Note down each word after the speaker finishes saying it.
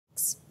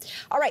politics.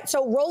 All right,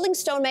 so Rolling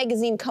Stone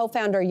magazine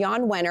co-founder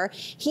Jann Wenner,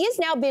 he has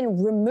now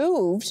been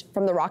removed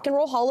from the Rock and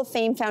Roll Hall of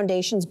Fame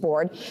Foundation's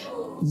board,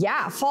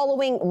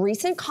 following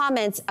recent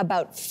comments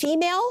about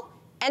female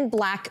and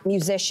Black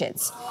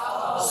musicians.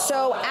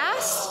 So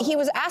he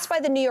was asked by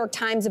the New York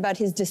Times about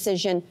his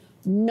decision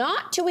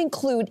not to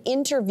include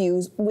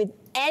interviews with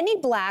any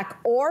Black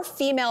or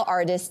female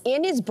artists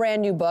in his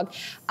brand new book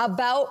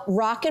about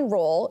rock and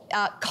roll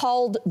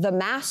called The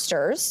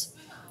Masters.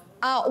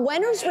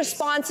 Wenner's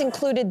response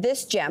included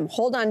this gem.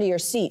 Hold on to your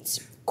seats.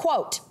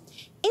 Quote,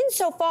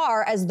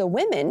 "Insofar as the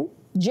women,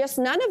 just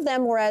none of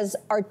them were as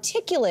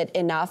articulate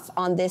enough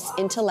on this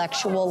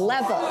intellectual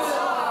level."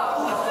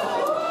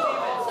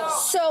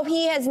 So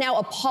he has now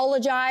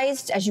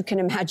apologized, as you can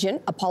imagine,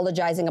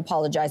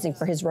 apologizing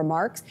for his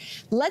remarks.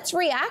 Let's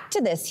react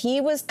to this. He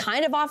was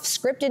kind of off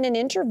script in an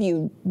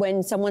interview.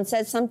 When someone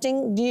says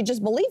something, do you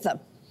just believe them?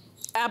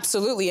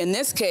 Absolutely. In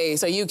this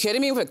case, are you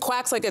kidding me? If it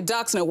quacks like a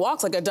duck and it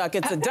walks like a duck,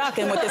 it's a duck.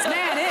 And what this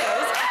man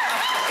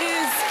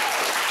is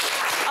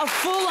a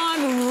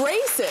full-on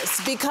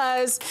racist,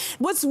 because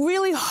what's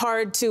really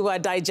hard to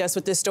digest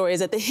with this story is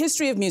that the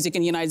history of music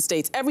in the United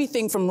States,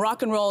 everything from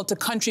rock and roll to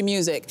country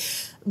music,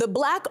 the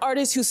Black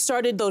artists who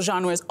started those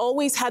genres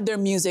always had their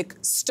music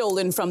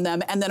stolen from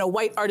them, and then a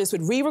white artist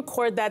would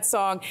re-record that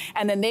song,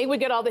 and then they would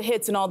get all the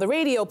hits and all the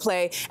radio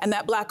play, and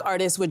that Black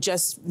artist would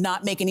just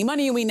not make any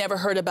money, and we never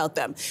heard about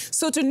them.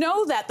 So to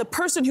know that the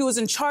person who was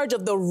in charge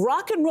of the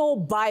Rock and Roll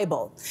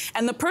Bible,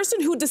 and the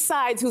person who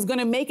decides who's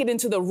gonna make it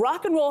into the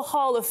Rock and Roll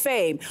Hall of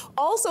Fame,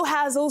 also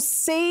has those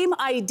same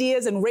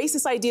ideas and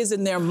racist ideas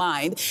in their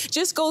mind,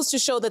 just goes to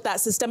show that that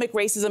systemic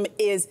racism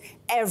is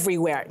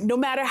everywhere. No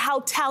matter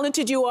how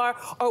talented you are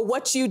or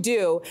what you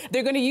do,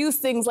 they're gonna use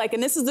things like,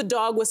 and this is the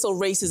dog whistle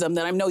racism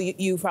that I know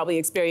you probably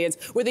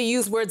experienced, where they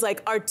use words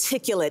like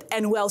articulate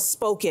and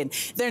well-spoken.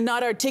 They're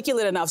not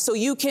articulate enough, so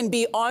you can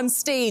be on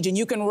stage and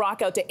you can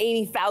rock out to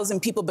 80,000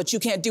 people, but you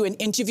can't do an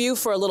interview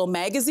for a little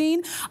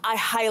magazine. I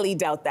highly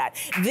doubt that.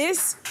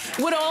 This,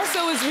 what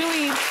also is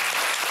really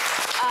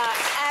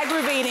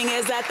aggravating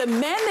is that the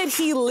men that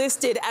he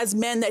listed as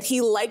men that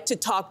he liked to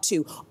talk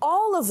to,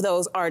 all of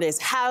those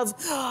artists have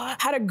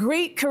had a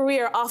great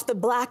career off the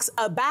backs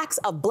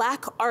of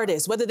Black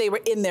artists, whether they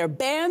were in their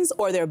bands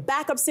or their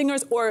backup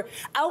singers or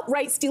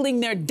outright stealing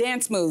their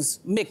dance moves.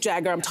 Mick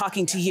Jagger, I'm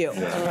talking to you.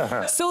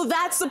 Yeah. So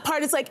that's the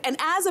part, it's like, and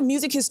as a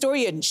music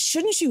historian,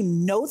 shouldn't you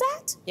know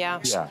that? Yeah.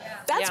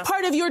 That's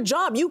part of your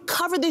job. You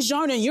cover this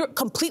genre and you're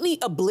completely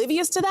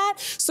oblivious to that.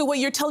 So what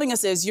you're telling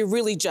us is you're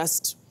really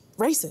just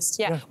racist.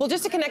 Yeah, well,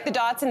 just to connect the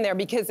dots in there,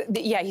 because,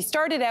 he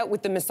started out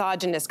with the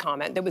misogynist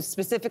comment that was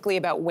specifically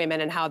about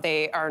women and how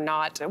they are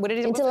not, what did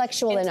it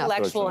intellectual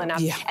enough.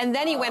 Yeah. And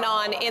then he went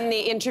on in the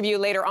interview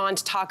later on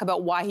to talk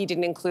about why he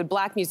didn't include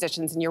Black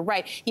musicians, and you're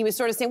right. He was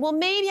sort of saying, well,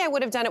 maybe I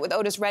would have done it with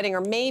Otis Redding,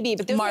 or maybe,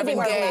 but this Marvin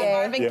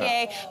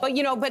Gaye. But,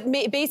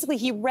 but basically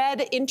he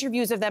read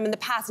interviews of them in the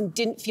past and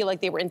didn't feel like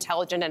they were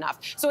intelligent enough.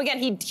 So again,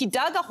 he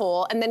dug a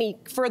hole, and then he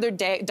further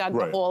dug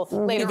the hole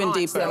later Even on.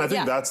 deeper. And I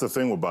think that's the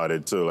thing about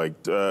it, too. Like,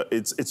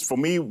 it's for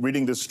me,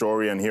 reading this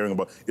story and hearing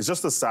about, it's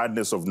just the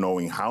sadness of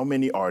knowing how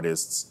many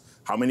artists,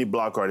 how many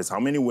Black artists, how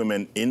many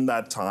women in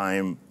that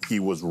time he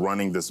was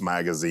running this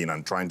magazine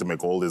and trying to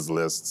make all these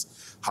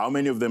lists, how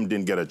many of them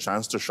didn't get a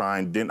chance to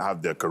shine, didn't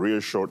have their career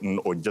shortened,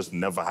 or just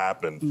never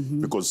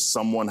happened because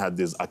someone had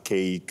these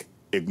archaic,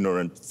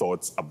 ignorant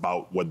thoughts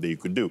about what they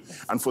could do.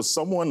 And for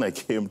someone like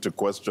him to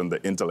question the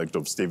intellect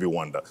of Stevie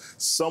Wonder,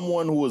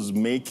 someone who was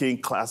making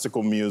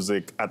classical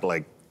music at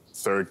like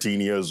 13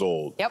 years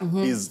old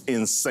is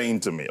insane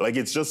to me. Like,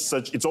 it's just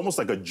it's almost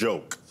like a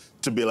joke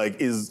to be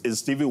like, is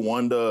Stevie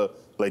Wonder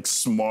like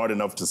smart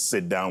enough to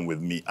sit down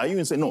with me? Are you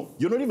insane? No,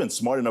 you're not even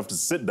smart enough to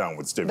sit down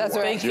with Stevie Wonder.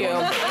 Thank you.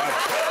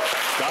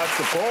 That's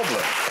the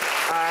problem.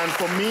 And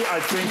for me, I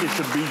think it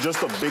should be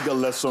just a bigger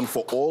lesson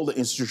for all the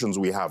institutions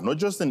we have, not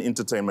just in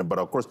entertainment, but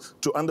of course,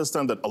 to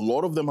understand that a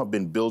lot of them have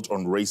been built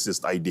on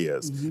racist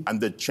ideas. And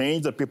the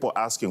change that people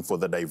are asking for,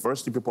 the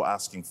diversity people are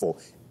asking for,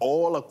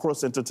 all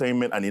across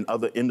entertainment and in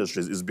other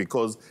industries, is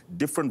because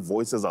different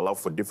voices allow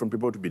for different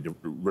people to be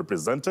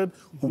represented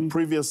who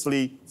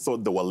previously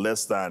thought they were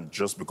less than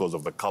just because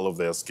of the color of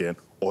their skin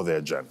or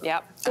their gender.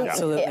 Yep,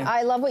 absolutely.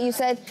 I love what you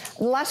said.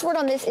 The last word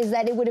on this is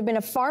that it would have been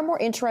a far more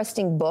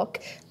interesting book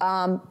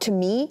to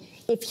me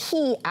if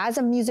he, as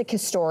a music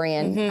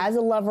historian, as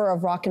a lover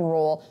of rock and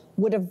roll,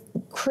 would have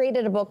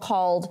created a book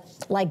called,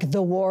 like,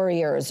 The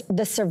Warriors,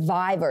 The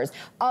Survivors,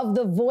 of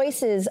the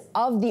voices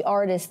of the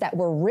artists that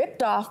were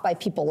ripped off by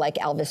people like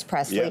Elvis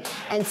Presley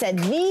and said,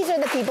 these are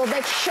the people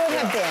that should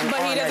have been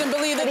But he doesn't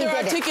believe that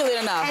they're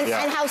articulate enough. And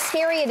And how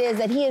scary it is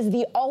that he is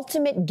the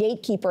ultimate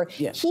gatekeeper.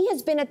 Yes. He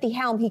has been at the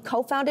helm. He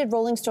co-founded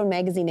Rolling Stone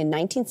magazine in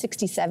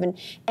 1967,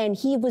 and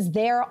he was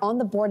there on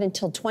the board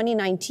until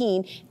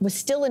 2019, was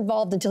still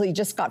involved until he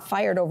just got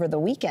fired over the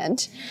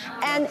weekend.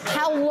 And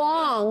how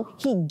long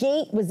he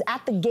was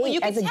at the gate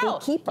as a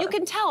gatekeeper. You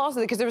can tell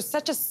also because there was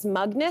such a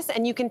smugness,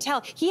 and you can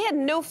tell he had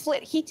no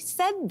flit. He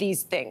said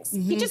these things.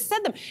 He just said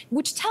them,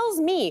 which tells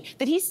me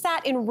that he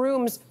sat in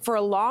rooms for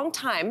a long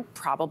time,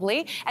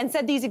 probably, and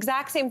said these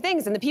exact same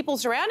things. And the people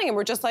surrounding him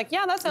were just like,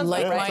 yeah, that sounds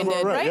like right.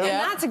 Right? And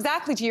that's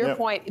exactly to your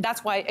point.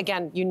 That's why,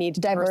 again, you need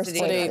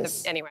diversity.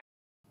 Anyway.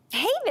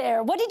 Hey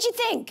there, what did you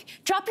think?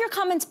 Drop your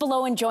comments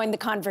below and join the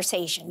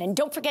conversation. And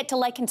don't forget to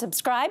like and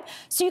subscribe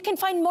so you can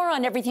find more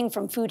on everything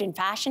from food and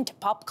fashion to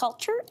pop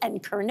culture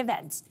and current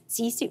events.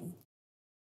 See you soon.